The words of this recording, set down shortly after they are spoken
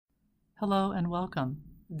Hello and welcome.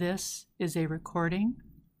 This is a recording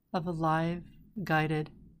of a live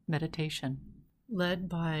guided meditation led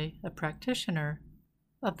by a practitioner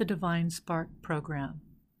of the Divine Spark program,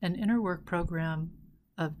 an inner work program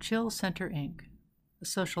of Chill Center Inc., a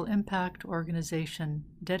social impact organization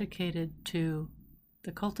dedicated to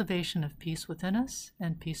the cultivation of peace within us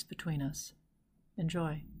and peace between us.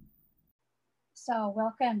 Enjoy. So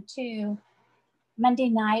welcome to Monday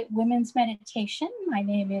Night Women's Meditation. My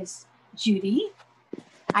name is Judy.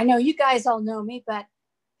 I know you guys all know me, but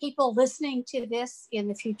people listening to this in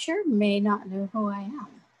the future may not know who I am.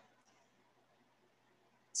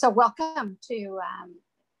 So welcome to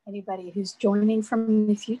anybody who's joining from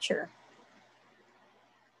the future.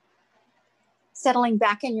 Settling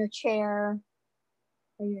back in your chair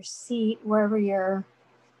or your seat, wherever you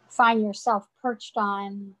find yourself perched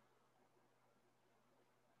on.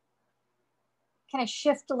 Kind of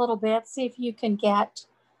shift a little bit, see if you can get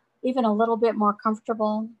even a little bit more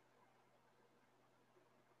comfortable.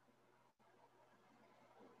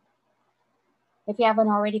 If you haven't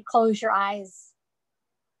already, close your eyes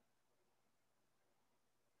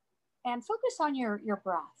and focus on your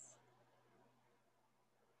breath.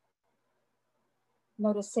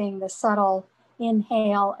 Noticing the subtle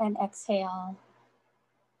inhale and exhale.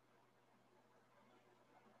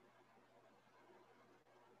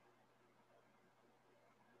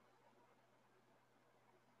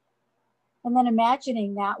 And then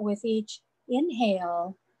imagining that with each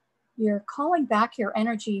inhale, you're calling back your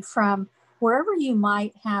energy from wherever you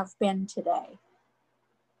might have been today.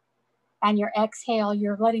 And your exhale,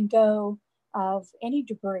 you're letting go of any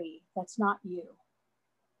debris that's not you.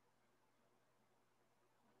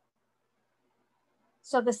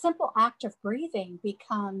 So the simple act of breathing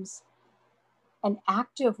becomes an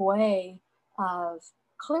active way of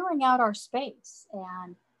clearing out our space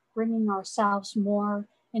and bringing ourselves more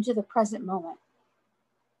into the present moment.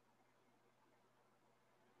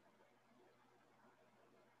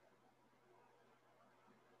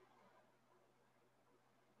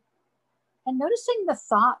 And noticing the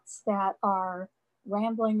thoughts that are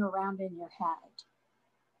rambling around in your head.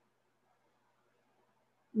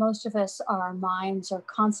 Most of us, our minds are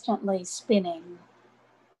constantly spinning.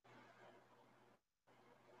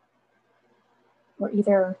 We're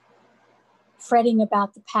either fretting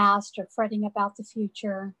about the past or fretting about the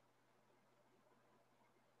future.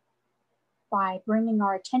 By bringing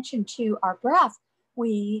our attention to our breath,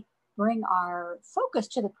 we bring our focus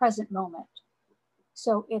to the present moment.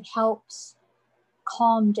 So it helps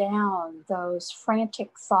calm down those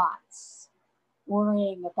frantic thoughts,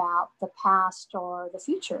 worrying about the past or the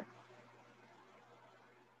future.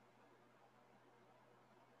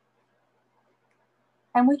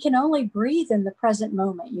 And we can only breathe in the present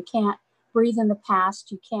moment. You can't breathe in the past,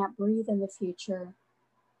 you can't breathe in the future.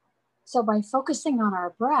 So by focusing on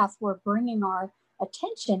our breath, we're bringing our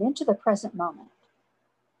attention into the present moment.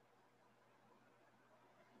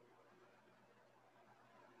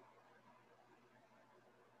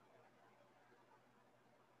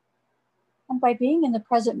 And by being in the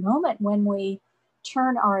present moment, when we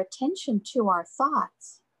turn our attention to our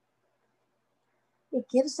thoughts, it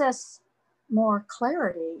gives us more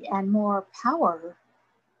clarity and more power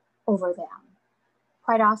over them.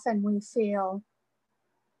 Quite often we feel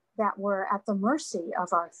that we're at the mercy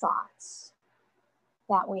of our thoughts,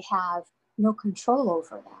 that we have no control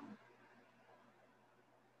over them.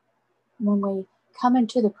 When we come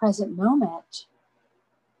into the present moment,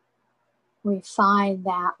 we find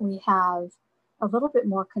that we have a little bit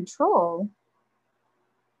more control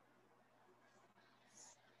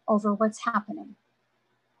over what's happening.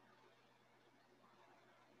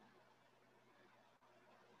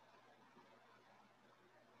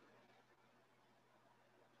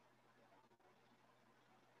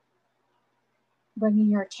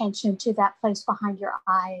 Bringing your attention to that place behind your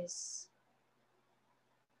eyes,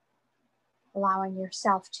 allowing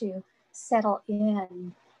yourself to settle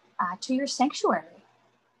in to your sanctuary,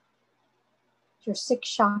 your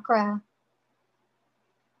sixth chakra.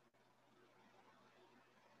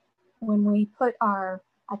 When we put our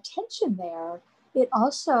attention there, it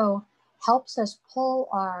also helps us pull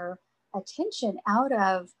our attention out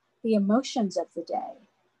of the emotions of the day.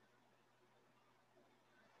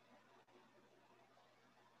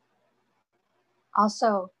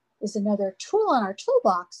 Also is another tool in our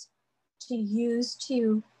toolbox to use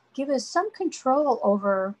to give us some control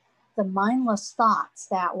over the mindless thoughts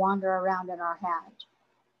that wander around in our head,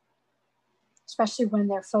 especially when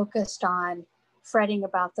they're focused on fretting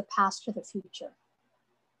about the past or the future.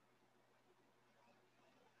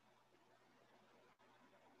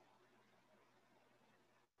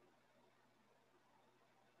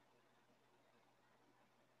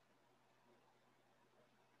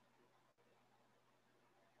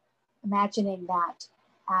 imagining that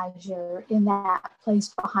as you're in that place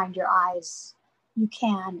behind your eyes, you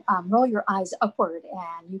can roll your eyes upward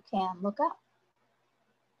and you can look up.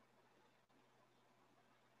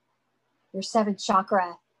 Your seventh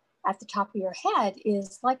chakra at the top of your head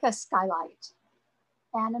is like a skylight.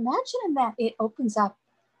 And imagine that it opens up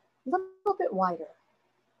a little bit wider.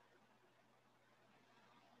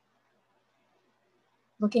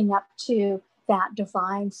 Looking up to that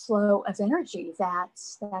divine flow of energy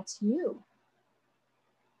that's you.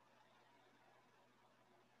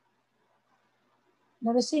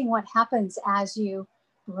 Noticing what happens as you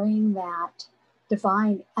bring that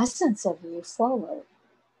divine essence of you forward.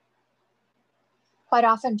 Quite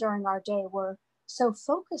often during our day, we're so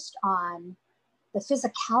focused on the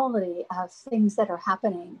physicality of things that are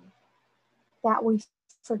happening that we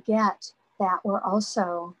forget that we're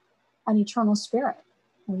also an eternal spirit.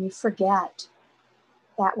 We forget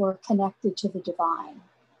that we're connected to the divine.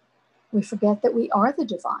 We forget that we are the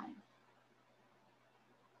divine.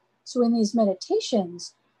 So in these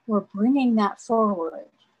meditations, we're bringing that forward.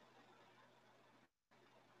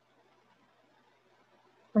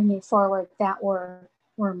 Bringing forward that we're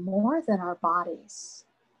more than our bodies.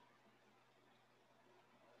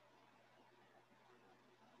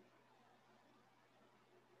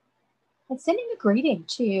 And sending a greeting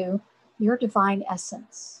to your divine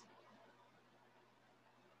essence.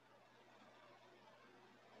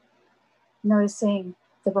 Noticing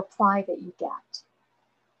the reply that you get.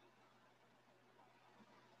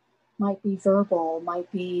 Might be verbal,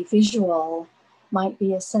 might be visual, might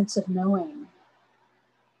be a sense of knowing.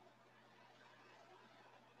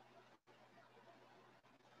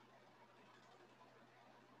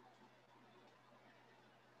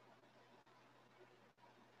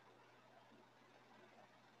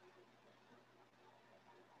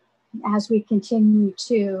 As we continue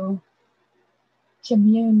to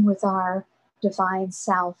commune with our divine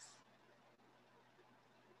self,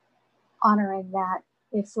 honoring that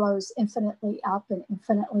it flows infinitely up and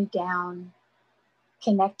infinitely down,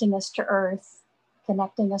 connecting us to Earth,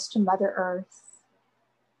 connecting us to Mother Earth.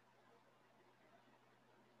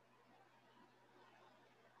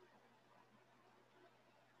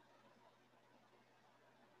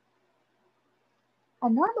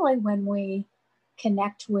 And normally when we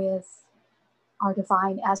connect with our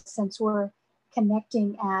divine essence, we're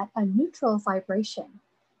connecting at a neutral vibration.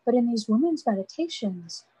 But in these women's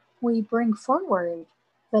meditations, we bring forward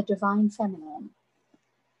the divine feminine.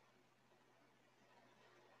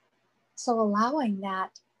 So allowing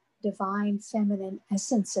that divine feminine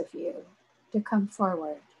essence of you to come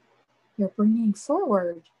forward. You're bringing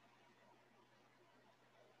forward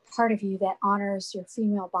part of you that honors your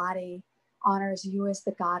female body, honors you as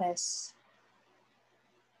the goddess.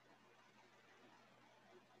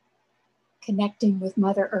 Connecting with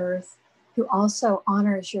Mother Earth, who also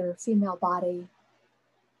honors your female body.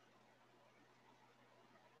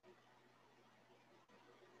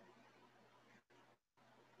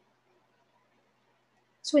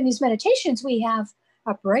 So in these meditations, we have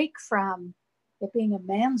a break from it being a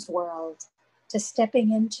man's world to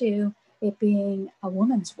stepping into it being a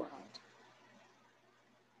woman's world.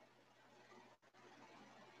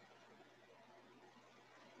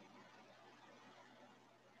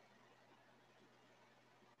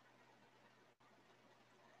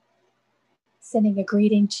 Sending a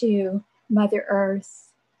greeting to Mother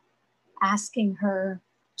Earth, asking her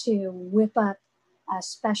to whip up a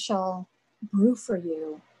special brew for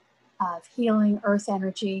you of healing earth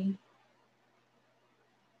energy.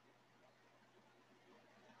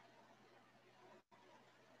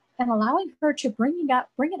 And allowing her to bring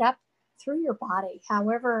it up through your body,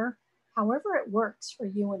 however it works for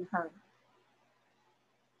you and her.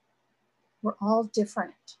 We're all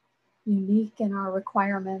different, unique in our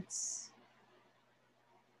requirements.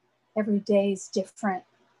 Every day is different.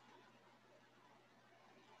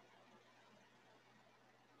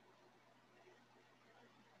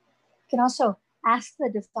 You can also ask the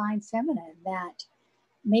divine feminine that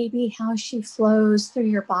maybe how she flows through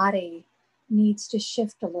your body needs to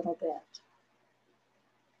shift a little bit.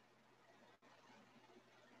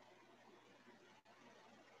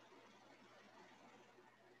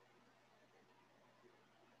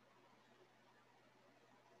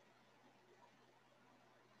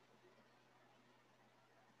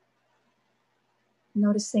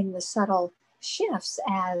 Noticing the subtle shifts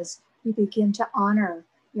as you begin to honor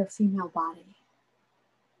your female body.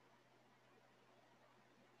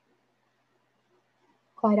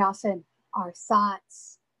 Quite often, our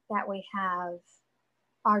thoughts that we have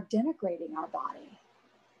are denigrating our body.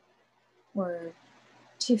 We're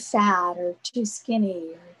too fat or too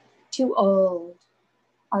skinny or too old.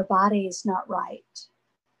 our body is not right.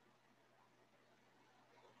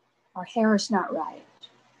 Our hair is not right.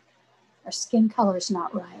 Our skin color is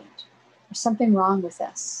not right. There's something wrong with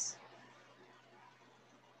us.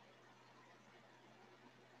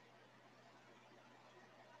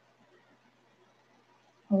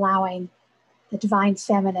 Allowing the Divine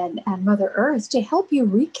Feminine and Mother Earth to help you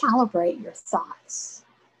recalibrate your thoughts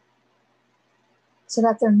so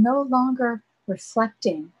that they're no longer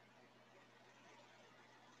reflecting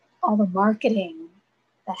all the marketing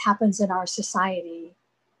that happens in our society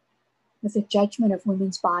with the judgment of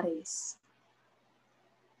women's bodies.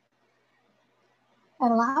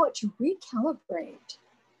 And allow it to recalibrate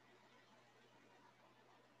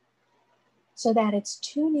so that it's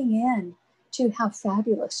tuning in to how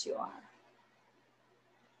fabulous you are.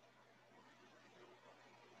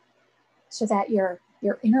 So that your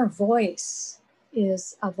inner voice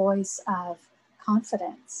is a voice of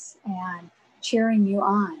confidence and cheering you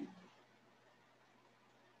on,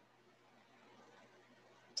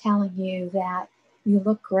 telling you that you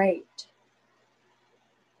look great.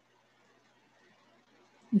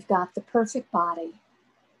 You've got the perfect body.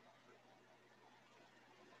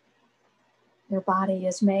 Your body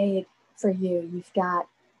is made for you. You've got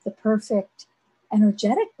the perfect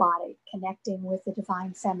energetic body connecting with the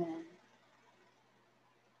Divine Feminine.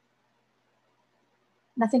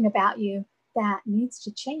 Nothing about you that needs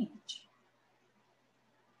to change.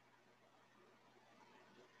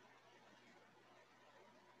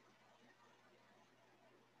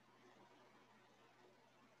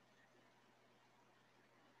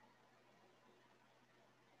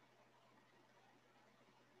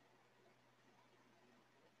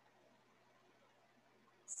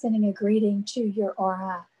 Sending a greeting to your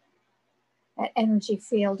aura, that energy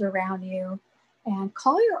field around you, and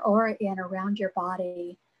call your aura in around your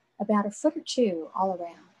body about 1 foot or 2 all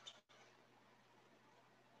around.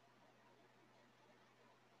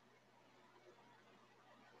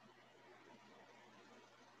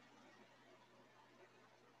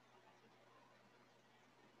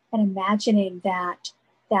 And imagining that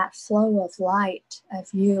flow of light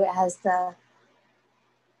of you as the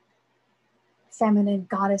feminine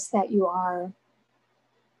goddess that you are,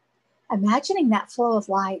 imagining that flow of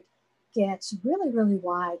light gets really, really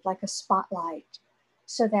wide, like a spotlight,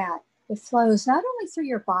 so that it flows not only through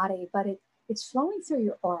your body, but it's flowing through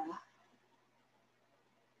your aura.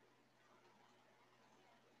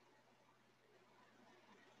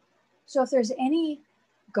 So if there's any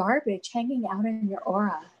garbage hanging out in your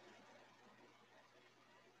aura,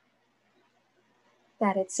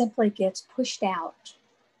 that it simply gets pushed out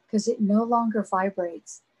because it no longer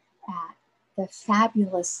vibrates at the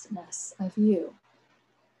fabulousness of you.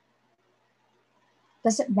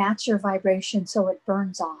 Doesn't match your vibration, so it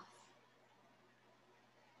burns off.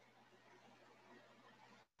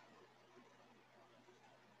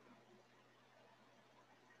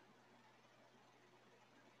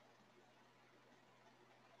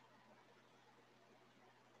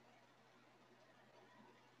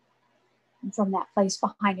 And from that place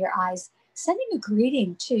behind your eyes, sending a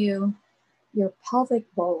greeting to your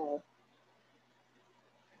pelvic bowl.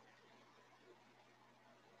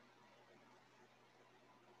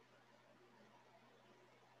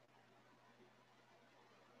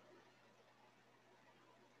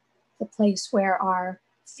 The place where our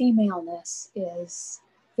femaleness is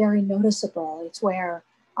very noticeable. It's where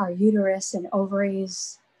our uterus and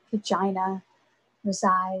ovaries, vagina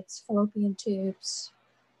resides, fallopian tubes.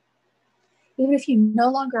 Even if you no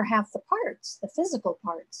longer have the parts, the physical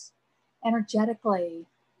parts, energetically,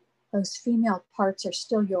 those female parts are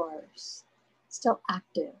still yours, still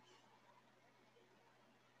active.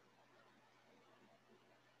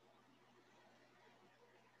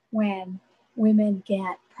 When women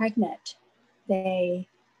get pregnant, they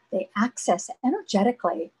access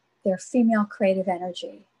energetically their female creative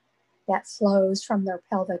energy that flows from their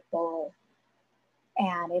pelvic bowl,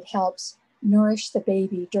 and it helps nourish the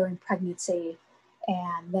baby during pregnancy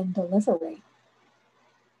and then delivery.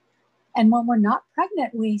 And when we're not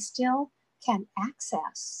pregnant, we still can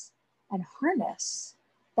access and harness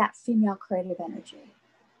that female creative energy.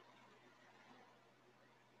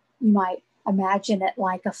 You might imagine it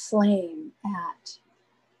like a flame at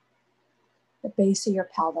the base of your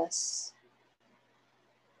pelvis.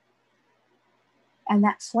 And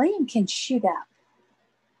that flame can shoot up.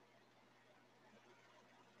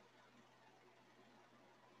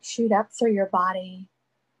 Shoot up through your body.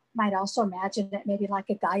 Might also imagine it maybe like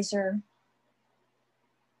a geyser.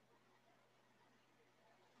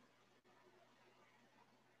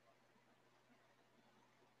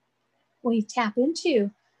 We tap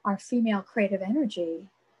into our female creative energy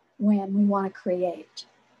when we want to create.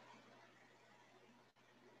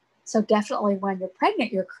 So definitely when you're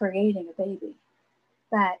pregnant, you're creating a baby.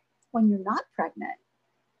 But when you're not pregnant,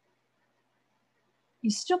 you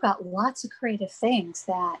still got lots of creative things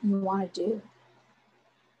that you want to do.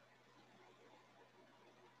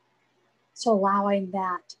 So allowing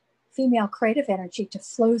that female creative energy to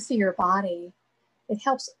flow through your body, it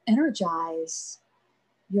helps energize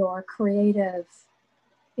your creative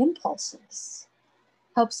impulses,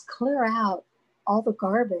 helps clear out all the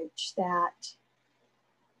garbage that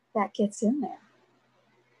gets in there,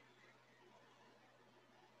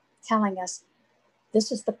 telling us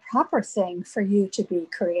this is the proper thing for you to be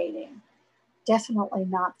creating. Definitely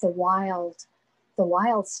not the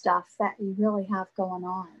wild stuff that you really have going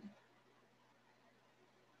on.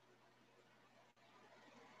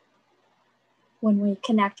 When we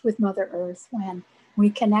connect with Mother Earth, when we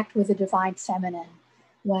connect with the divine feminine,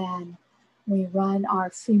 when we run our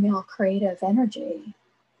female creative energy,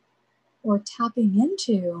 we're tapping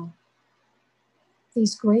into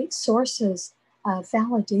these great sources of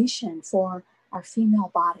validation for our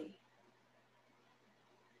female body.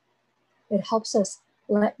 It helps us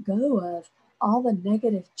let go of all the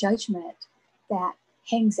negative judgment that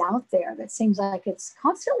hangs out there that seems like it's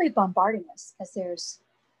constantly bombarding us, because there's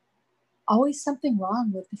always something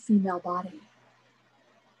wrong with the female body.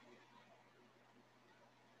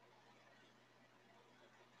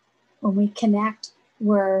 When we connect,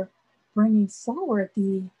 we're bringing forward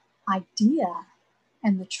the idea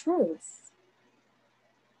and the truth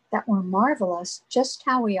that we're marvelous just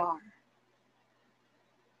how we are.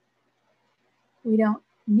 We don't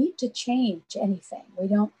need to change anything. We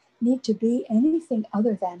don't need to be anything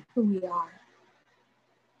other than who we are.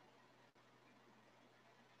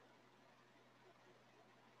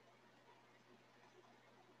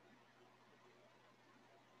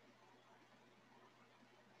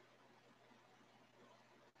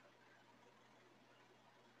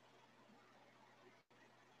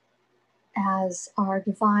 As our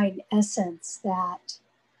divine essence that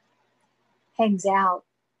hangs out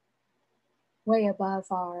way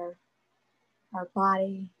above our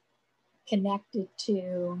body, connected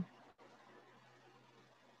to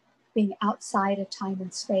being outside of time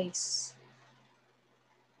and space.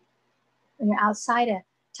 When you're outside of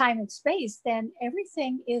time and space, then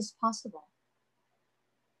everything is possible.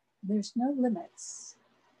 There's no limits.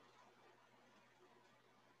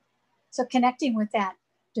 So connecting with that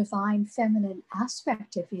divine feminine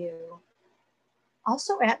aspect of you,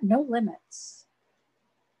 also at no limits.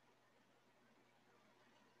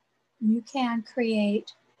 You can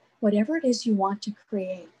create whatever it is you want to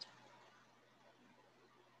create.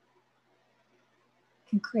 You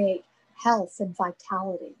can create health and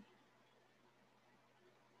vitality.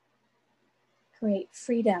 Create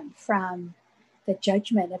freedom from the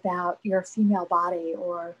judgment about your female body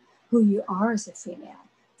or who you are as a female,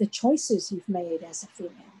 the choices you've made as a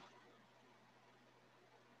female.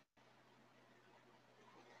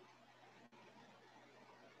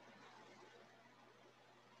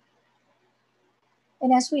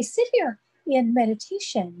 And as we sit here in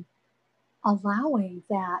meditation, allowing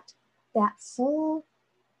that full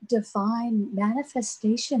divine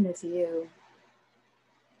manifestation of you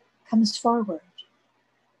comes forward,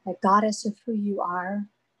 the goddess of who you are,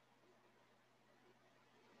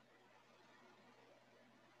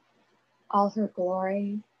 all her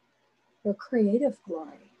glory, her creative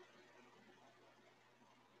glory.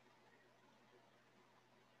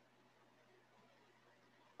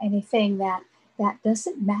 Anything that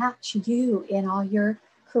doesn't match you in all your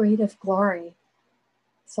creative glory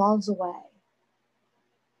falls away,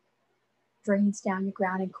 drains down your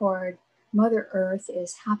grounding cord. Mother Earth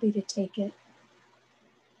is happy to take it.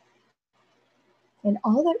 And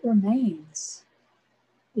all that remains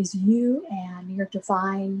is you and your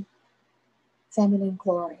divine feminine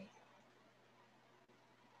glory.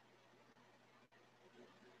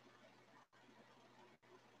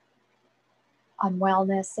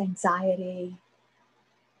 Unwellness, anxiety,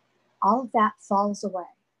 all of that falls away.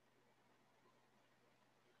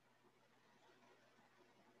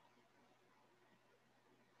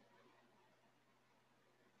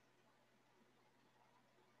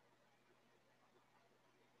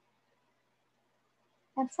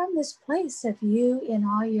 And from this place of you in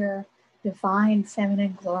all your divine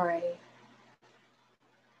feminine glory,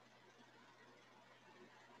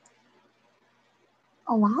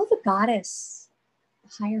 allow the goddess,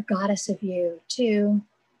 the higher goddess of you, to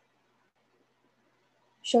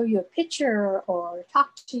show you a picture or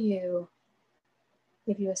talk to you,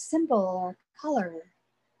 give you a symbol or color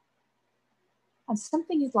on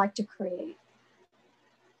something you'd like to create.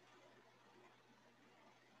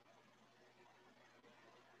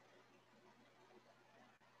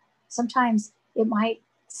 Sometimes it might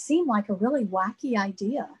seem like a really wacky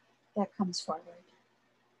idea that comes forward.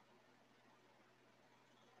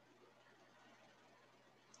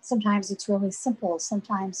 Sometimes it's really simple.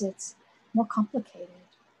 Sometimes it's more complicated.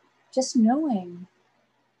 Just knowing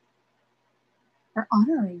or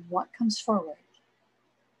honoring what comes forward.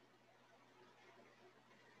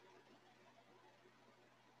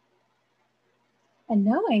 And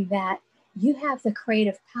knowing that you have the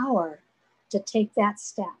creative power to take that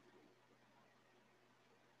step.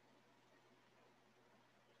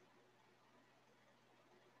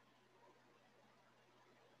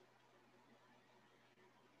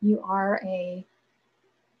 You are a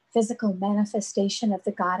physical manifestation of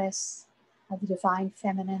the goddess, of the divine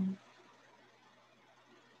feminine.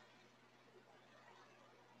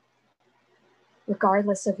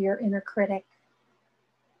 Regardless of your inner critic,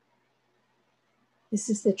 this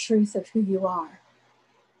is the truth of who you are.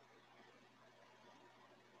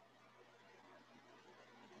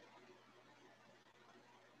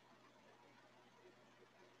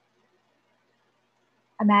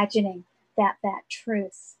 Imagining that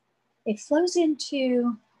truth, it flows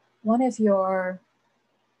into one of your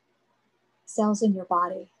cells in your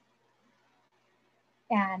body.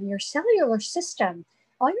 And your cellular system,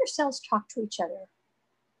 all your cells talk to each other.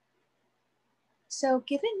 So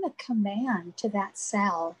giving the command to that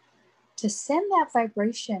cell to send that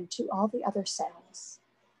vibration to all the other cells.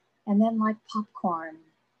 And then like popcorn,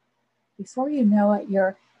 before you know it,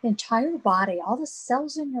 your entire body, all the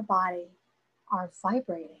cells in your body are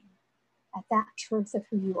vibrating at that truth of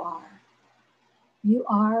who you are. You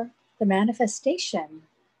are the manifestation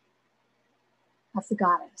of the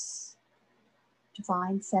goddess,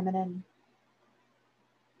 divine feminine.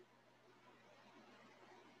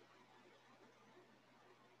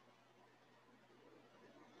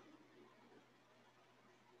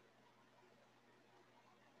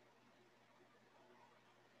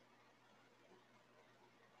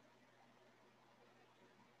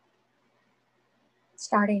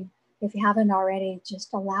 Starting, if you haven't already,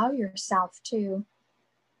 just allow yourself to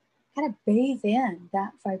kind of bathe in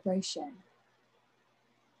that vibration.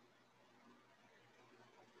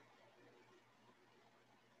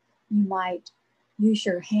 You might use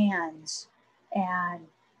your hands and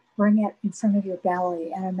bring it in front of your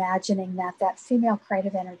belly and imagining that female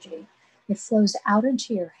creative energy, it flows out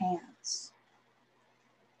into your hands.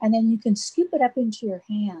 And then you can scoop it up into your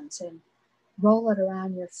hands and roll it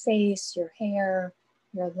around your face, your hair,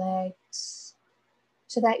 your legs,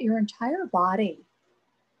 so that your entire body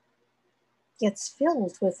gets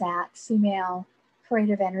filled with that female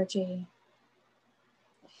creative energy,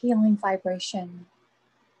 healing vibration.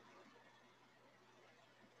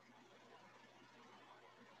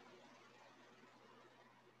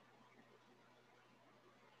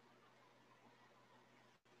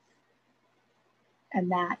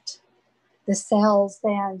 And that the cells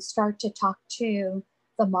then start to talk to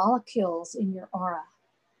the molecules in your aura.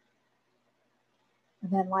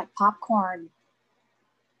 And then like popcorn,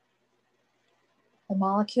 the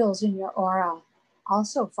molecules in your aura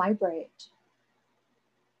also vibrate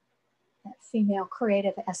that female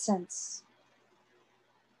creative essence.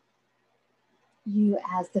 You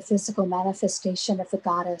as the physical manifestation of the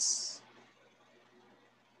goddess.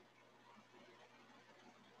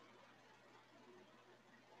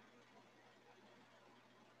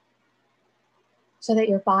 So that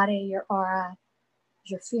your body, your aura, is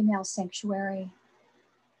your female sanctuary.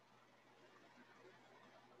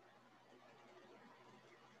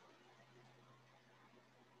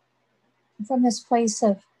 And from this place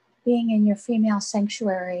of being in your female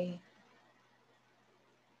sanctuary,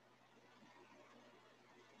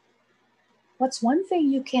 what's one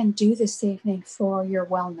thing you can do this evening for your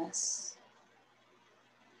wellness?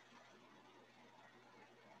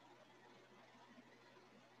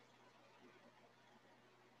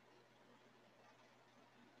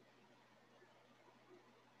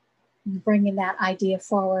 And bringing that idea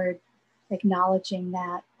forward, acknowledging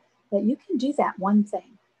that you can do that one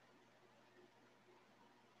thing.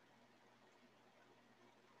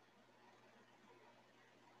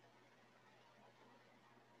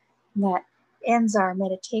 And that ends our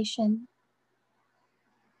meditation.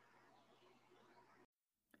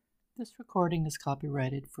 This recording is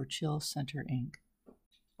copyrighted for Chill Center, Inc.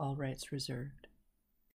 All rights reserved.